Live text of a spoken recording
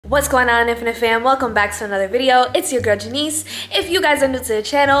What's going on, Infinite Fam? Welcome back to another video. It's your girl Janiece. If you guys are new to the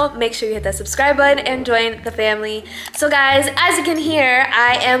channel, make sure you hit that subscribe button and join the family. So guys, as you can hear,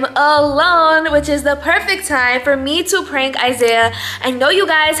 I am alone, which is the perfect time for me to prank Isaiah. I know you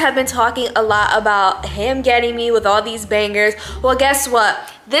guys have been talking a lot about him getting me with all these bangers. Well, guess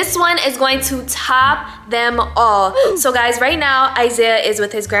what? This one is going to top them all. So guys, right now Isaiah is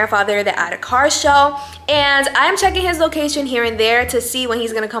with his grandfather. They're at a car show and I'm checking his location here and there to see when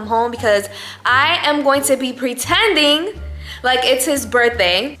he's gonna come home because I am going to be pretending like it's his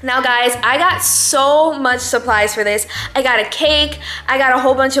birthday. Now guys, I got so much supplies for this. I got a cake, I got a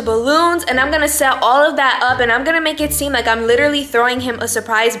whole bunch of balloons, and I'm gonna set all of that up and I'm gonna make it seem like I'm literally throwing him a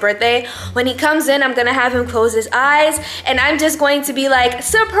surprise birthday. When he comes in, I'm gonna have him close his eyes and I'm just going to be like,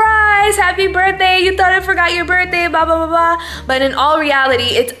 surprise, happy birthday, you thought I forgot your birthday, blah, blah, blah, blah. But in all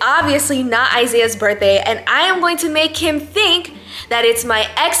reality, it's obviously not Isaiah's birthday and I am going to make him think that it's my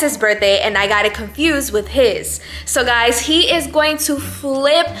ex's birthday and I got it confused with his. So guys, he is going to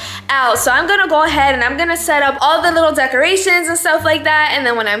flip out. So I'm gonna go ahead and I'm gonna set up all the little decorations and stuff like that, and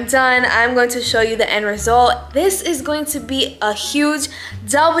then when I'm done, I'm going to show you the end result. This is going to be a huge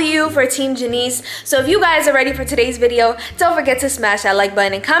W for Team Janiece. So if you guys are ready for today's video, don't forget to smash that like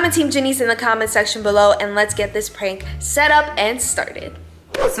button and comment Team Janiece in the comment section below, and let's get this prank set up and started.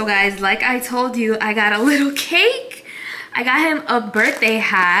 So guys, like I told you, I got a little cake. I got him a birthday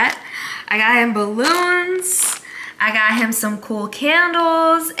hat, I got him balloons, I got him some cool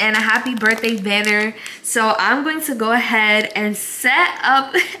candles, and a happy birthday banner. So I'm going to go ahead and set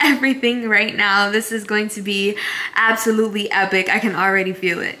up everything right now. This is going to be absolutely epic. I can already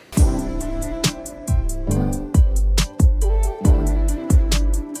feel it.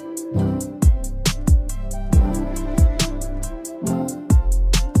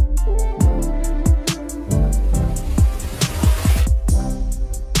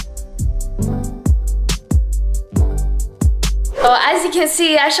 So as you can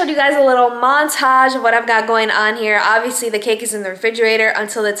see, I showed you guys a little montage of what I've got going on here. Obviously, the cake is in the refrigerator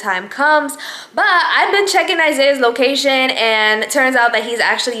until the time comes. But I've been checking Isaiah's location and it turns out that he's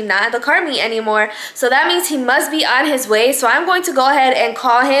actually not at the car meet anymore. So that means he must be on his way. So I'm going to go ahead and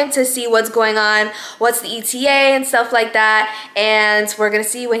call him to see what's going on, what's the ETA and stuff like that. And we're gonna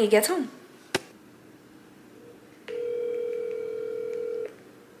see when he gets home.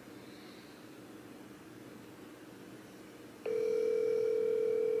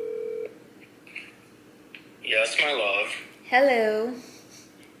 Yes, my love. Hello.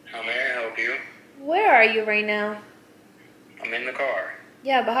 How may I help you? Where are you right now? I'm in the car.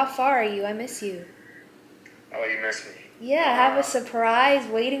 Yeah, but how far are you? I miss you. Oh, you miss me? Yeah, I have a surprise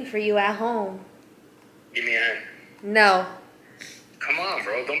waiting for you at home. Give me a hint. No. Come on,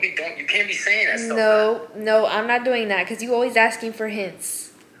 bro. You can't be saying that stuff. No, I'm not doing that because you always asking for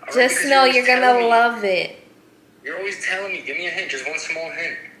hints. Right, just know you're gonna love it. You're always telling me. Give me a hint. Just one small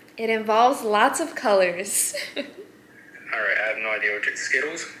hint. It involves lots of colors. Alright, I have no idea what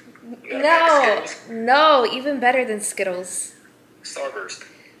Skittles? You got a pack of Skittles? No, even better than Skittles. Starburst.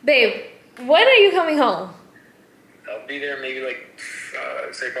 Babe, when are you coming home? I'll be there maybe like,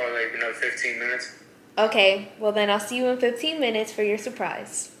 say probably like another 15 minutes. Okay, well then I'll see you in 15 minutes for your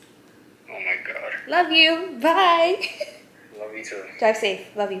surprise. Oh my god. Love you, bye. Love you too. Drive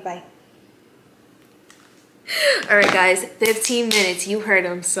safe, love you, bye. Alright guys, 15 minutes, you heard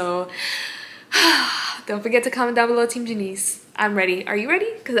him, so don't forget to comment down below Team Janiece. I'm ready. Are you ready?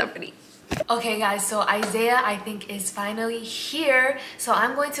 Because I'm ready. Okay guys, so Isaiah I think is finally here. So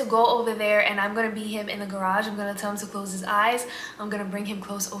I'm going to go over there and I'm going to be him in the garage. I'm going to tell him to close his eyes. I'm going to bring him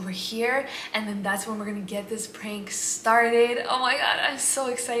close over here. And then that's when we're going to get this prank started. Oh my god, I'm so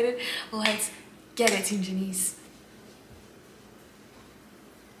excited. Let's get it, Team Janiece.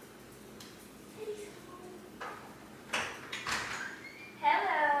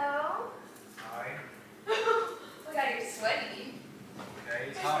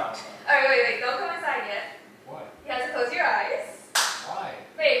 Wait, don't come inside yet. What? You have to close your eyes. Why?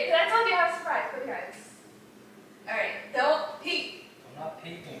 Wait, because I told you I have a surprise. Close your eyes. Alright, don't peek. I'm not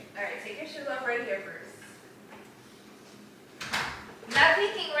peeking. Alright, take your shoes off right here first. Not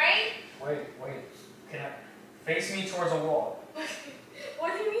peeking, right? Wait. Can I face me towards a wall?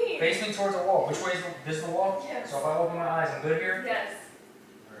 What do you mean? Face me towards a wall. Which way is this the wall? Yes. So if I open my eyes, I'm good here? Yes.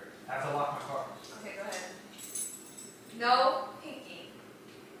 Alright. I have to lock my car. Okay, go ahead. No peeking.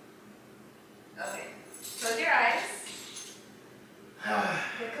 Okay. Close your eyes.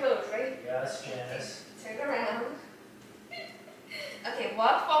 They're closed, right? Yes, Janice. Turn around. Okay,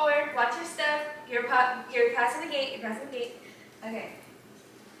 walk forward. Watch your step. You're passing the gate. You're passing the gate. Okay.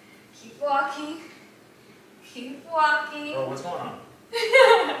 Keep walking. Keep walking. Bro, what's going on?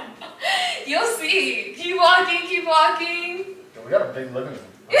 You'll see. Keep walking, keep walking. Yo, we got a big living room.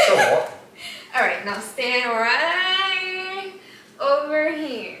 I'm still walking. Alright, now stand right over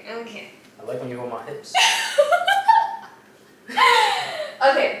here. Okay. I like when you hold my hips.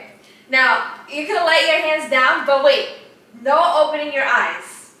 Okay. Now, you can let your hands down, but wait. No opening your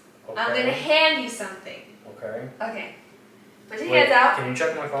eyes. Okay. I'm going to hand you something. Okay. Okay. Put your hands out. Can you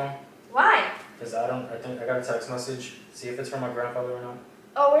check my phone? Why? Because I think I got a text message. See if it's from my grandfather or not.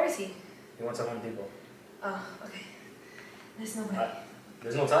 Oh, where is he? He went to Home Depot. Oh, okay. There's nobody.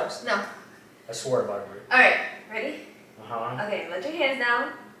 There's no text? No. I swear by the way. Alright, ready? Uh-huh. Okay, let your hands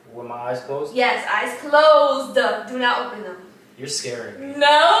down. With my eyes closed? Yes, eyes closed. Do not open them. You're scaring me.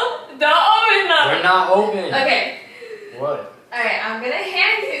 No, don't open them. They're not open. Okay. What? Alright, I'm gonna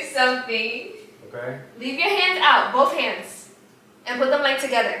hand you something. Okay. Leave your hands out, both hands. And put them like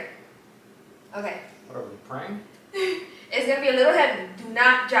together. Okay. What are we, praying? It's gonna be a little heavy. Do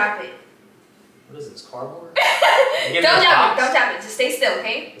not drop it. What is this, cardboard? Don't drop it, don't drop it. Just stay still,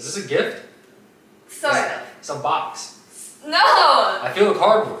 okay? Is this a gift? Sort of. It's a box. No! I feel the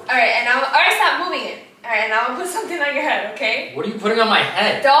cardboard. Alright, and alright, stop moving it. Alright, and I'm gonna put something on your head, okay? What are you putting on my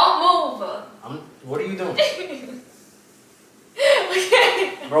head? Don't move. What are you doing? Okay.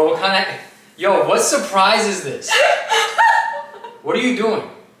 Bro, what kind of... Yo, what surprise is this? What are you doing?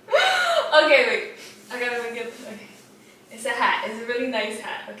 Okay, wait. I gotta make it. Okay. It's a hat. It's a really nice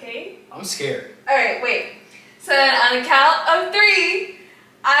hat, okay? I'm scared. Alright, wait. So then on the count of 3,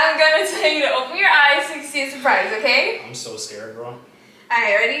 I'm gonna tell you to open your eyes so you can see a surprise, okay? I'm so scared, bro. Alright,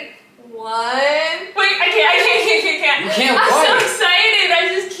 ready? 1. Wait, I can't. You can't I'm what? so excited. I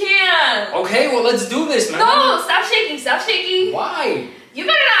just can't. Okay, well, let's do this, man. No, stop shaking. Stop shaking. Why? You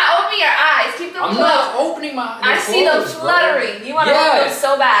better not open your eyes. Keep them I'm closed. not opening my eyes. I see them fluttering. You want to open them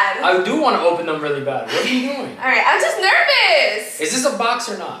so bad. I do want to open them really bad. What are you doing? Alright, I'm just nervous. Is this a box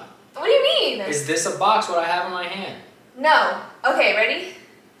or not? What do you mean? Is this a box, what I have in my hand? No. Okay, ready?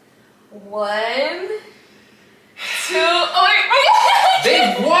 1, 2. Oh, wait.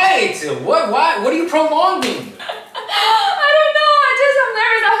 Babe, wait! What are you prolonging? I don't know. I'm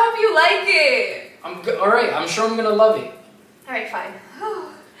nervous. I hope you like it. Alright, I'm sure I'm gonna love it. Alright, fine.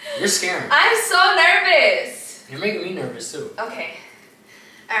 You're scaring me. I'm so nervous. You're making me nervous too. Okay.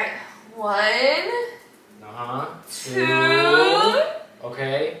 Alright. 1, Uh-huh. 2.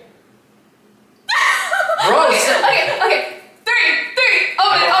 Okay. Bro, Okay. 3.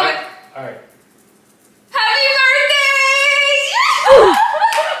 Open. Alright. Happy birthday!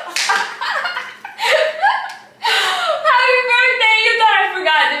 Happy birthday! You thought I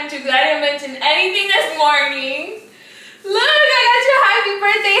forgot, didn't you? Because I didn't mention anything this morning. Look, I got you a happy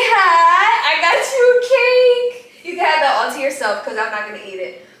birthday hat. I got you a cake. You can have that all to yourself because I'm not going to eat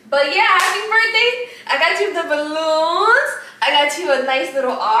it. But yeah, happy birthday. I got you the balloons. I got you a nice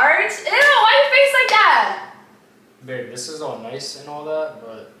little arch. Ew, why your face like that? Babe, this is all nice and all that,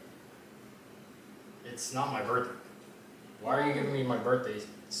 but it's not my birthday. Why are you giving me my birthday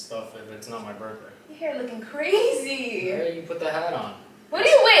stuff if it's not my birthday? Your hair looking crazy. Yeah, you put the hat on. What do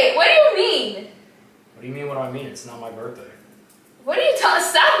you mean? What do you mean what I mean? It's not my birthday. What are you talking?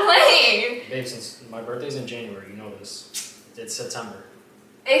 Stop playing. Babe, since my birthday's in January, you know this. It's September.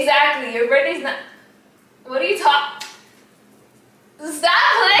 Exactly. Your birthday's not. What are you talking? Stop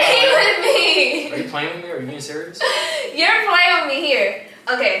playing with me. Are you playing with me? Are you being serious? You're playing with me here.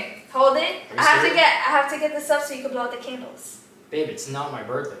 Okay, hold it. Are you I serious? have to get this up so you can blow out the candles. Babe, it's not my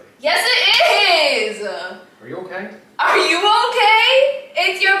birthday. Yes, it is. Are you okay? Are you okay?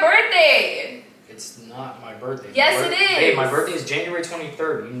 It's your birthday. It's not my birthday. Yes, it is. Babe, my birthday is January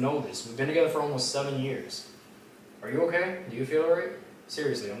 23rd. You know this. We've been together for almost 7 years. Are you okay? Do you feel alright?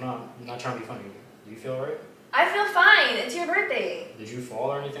 Seriously, I'm not trying to be funny. Do you feel alright? I feel fine. It's your birthday. Did you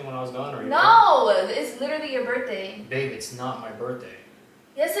fall or anything when I was done? Or No, it's literally your birthday. Babe, it's not my birthday.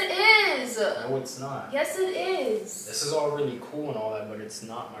 Yes, it is. No, it's not. Yes, it is. This is all really cool and all that, but it's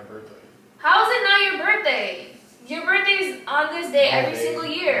not my birthday. How is it not your birthday? Your birthday's on this day No, every babe. single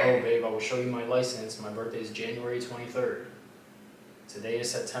year. No, babe, I will show you my license. My birthday is January 23rd. Today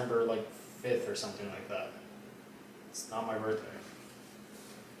is September, 5th or something like that. It's not my birthday.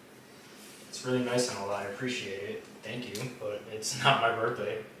 It's really nice and all that. I appreciate it. Thank you, but it's not my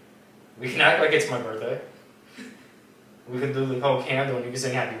birthday. We can act like it's my birthday. We could do the whole candle and you can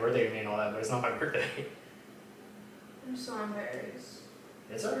sing happy birthday to me and all that, but it's not my birthday. I'm so embarrassed.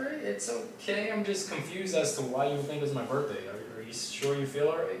 It's alright, it's okay. I'm just confused as to why you think it's my birthday. Are you sure you feel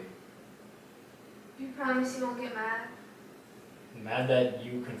alright? You promise you won't get mad? Mad that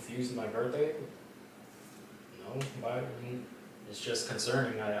you confused my birthday? No, why? It's just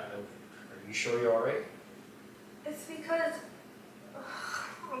concerning. Are you sure you're alright? It's because...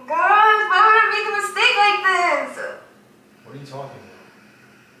 Oh gosh, my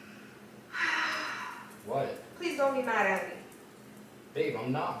be mad at me. Babe,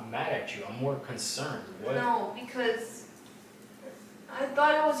 I'm not mad at you. I'm more concerned. What? No, because I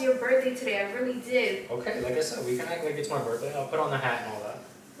thought it was your birthday today. I really did. Okay, like I said, we can act like it's my birthday. I'll put on the hat and all that.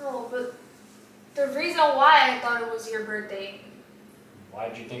 No, but the reason why I thought it was your birthday. Why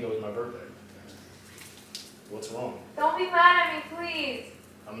did you think it was my birthday? What's wrong? Don't be mad at me, please.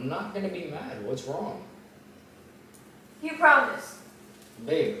 I'm not gonna be mad. What's wrong? You promise.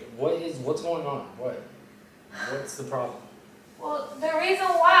 Babe, what's going on? What's the problem? Well, the reason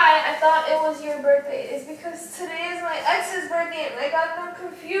why I thought it was your birthday is because today is my ex's birthday and I got them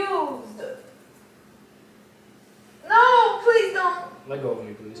confused. No, please don't. Let go of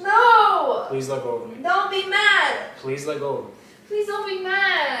me, please. No. Please let go of me. Don't be mad. Please let go of me. Please don't be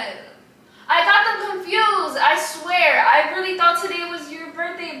mad. I got them confused, I swear. I really thought today was your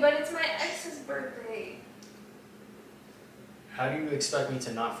birthday, but it's my ex's birthday. How do you expect me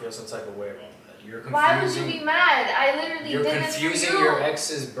to not feel some type of way about that? You're confusing. Why would you be mad? I literally did this for you. You're confusing your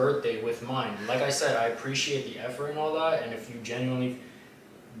ex's birthday with mine. Like I said, I appreciate the effort and all that, and if you genuinely,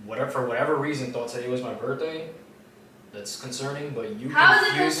 for whatever reason, thought today was my birthday, that's concerning, but you How is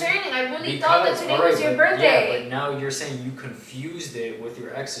it concerning? I really thought that today was your birthday. Yeah, but now you're saying you confused it with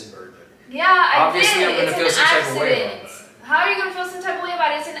your ex's birthday. Yeah, I Obviously, did. I'm going to feel some type of way about that. How are you gonna feel some type of way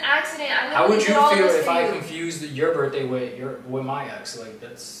about it? It's an accident. How would you feel if I confused your birthday with my ex? Like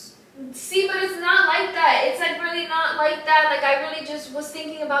that's. See, but it's not like that. It's like really not like that. Like I really just was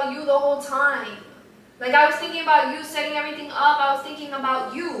thinking about you the whole time. Like I was thinking about you setting everything up. I was thinking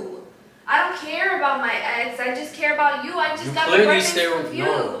about you. I don't care about my ex. I just care about you. I just got the birthday confused.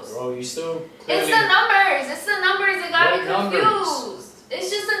 No, bro, you still. It's the numbers. It's the numbers that got me confused. It's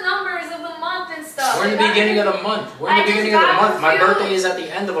just the numbers of the month and stuff. We're in the beginning of the month. We're in the beginning of the month. My birthday is at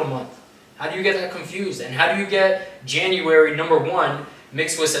the end of a month. How do you get that confused? And how do you get January #1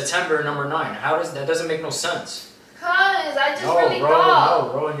 mixed with September #9? That doesn't make no sense. Cause I just really thought.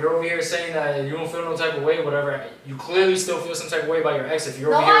 No, bro, and you're over here saying that you don't feel no type of way, whatever. You clearly still feel some type of way about your ex if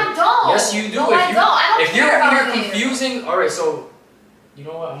you're over here. No, I don't. Yes, you do. No, I don't. I don't if care you're over about here confusing, all right, so. You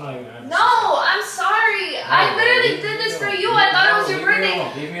know what? I'm not even gonna. No, I'm sorry. No, I literally did this for you. I thought it was your birthday.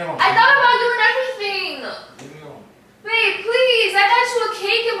 Leave me alone. I thought about you and everything. Leave me alone. Babe, please. I got you a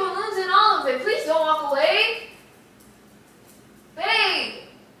cake and balloons and all of it. Please don't walk away.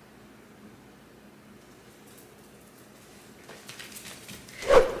 Babe.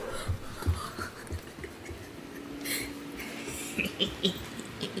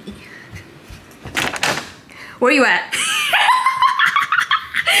 Where you at?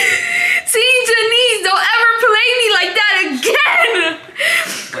 See, Janiece, don't ever play me like that again.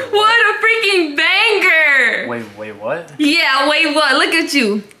 Wait, what a freaking banger. Wait, what? Yeah, wait, what? Look at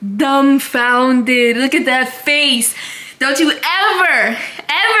you. Dumbfounded. Look at that face. Don't you ever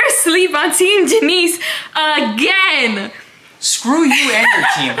sleep on Team Janiece again. Screw you and your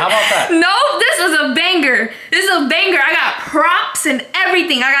team. How about that? No, this is a banger. This is a banger. I got props and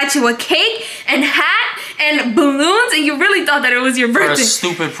everything. I got you a cake and hat and balloons, and you really thought that it was your birthday. For a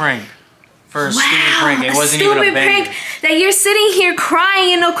stupid prank. For a stupid prank. It wasn't even a banger. Stupid prank that you're sitting here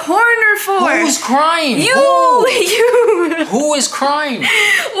crying in a corner for. Who's crying? You. Who is crying?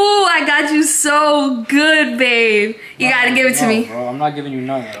 Ooh, I got you so good, babe. You gotta give it to me. Bro, I'm not giving you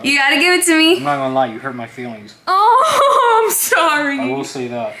none of that. You gotta give it to me. I'm not gonna lie, you hurt my feelings. Oh, I'm sorry. I will say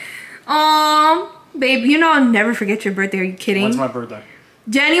that. Babe, you know I'll never forget your birthday. Are you kidding? When's my birthday?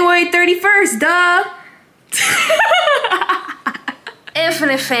 January 31st, duh.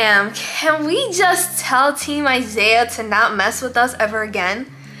 Infinite fam, can we just tell Team Isaiah to not mess with us ever again?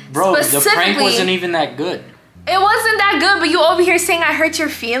 Bro, the prank wasn't even that good. It wasn't that good, but you over here saying I hurt your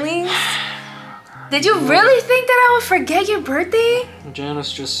feelings? Did you really think that I would forget your birthday?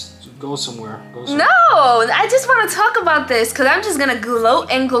 Janice, just go somewhere. No, I just want to talk about this because I'm just going to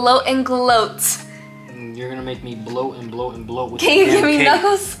gloat and gloat and gloat. You're going to make me bloat and bloat and bloat with Can you give me cake.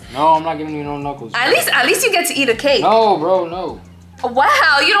 knuckles? No, I'm not giving you no knuckles. At least you get to eat a cake. No, bro, no.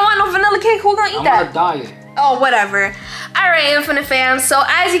 Wow, you don't want no vanilla cake? Who gonna eat that? I'm on a diet. Oh, whatever. Alright, Infinite fam. So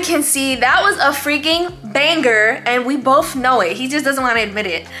as you can see, that was a freaking banger, and we both know it. He just doesn't want to admit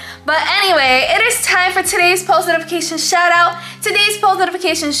it. But anyway, it is time for today's post notification shout out. Today's post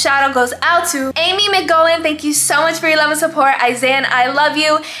notification shout out goes out to Amy McGowan. Thank you so much for your love and support. Isaiah and I love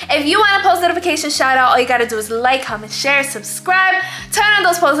you. If you want a post notification shout out, all you gotta do is like, comment, share, subscribe. Turn on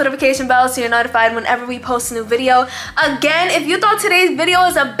those post notification bells so you're notified whenever we post a new video. Again, if you thought today's video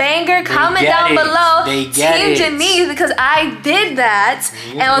was a banger, comment down below. Team Janiece, because I did that.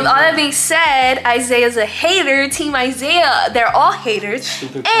 And with all that being said, Isaiah's a hater. Team Isaiah, they're all haters.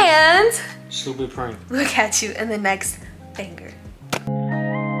 Stupid and stupid prank. We'll catch you in the next banger.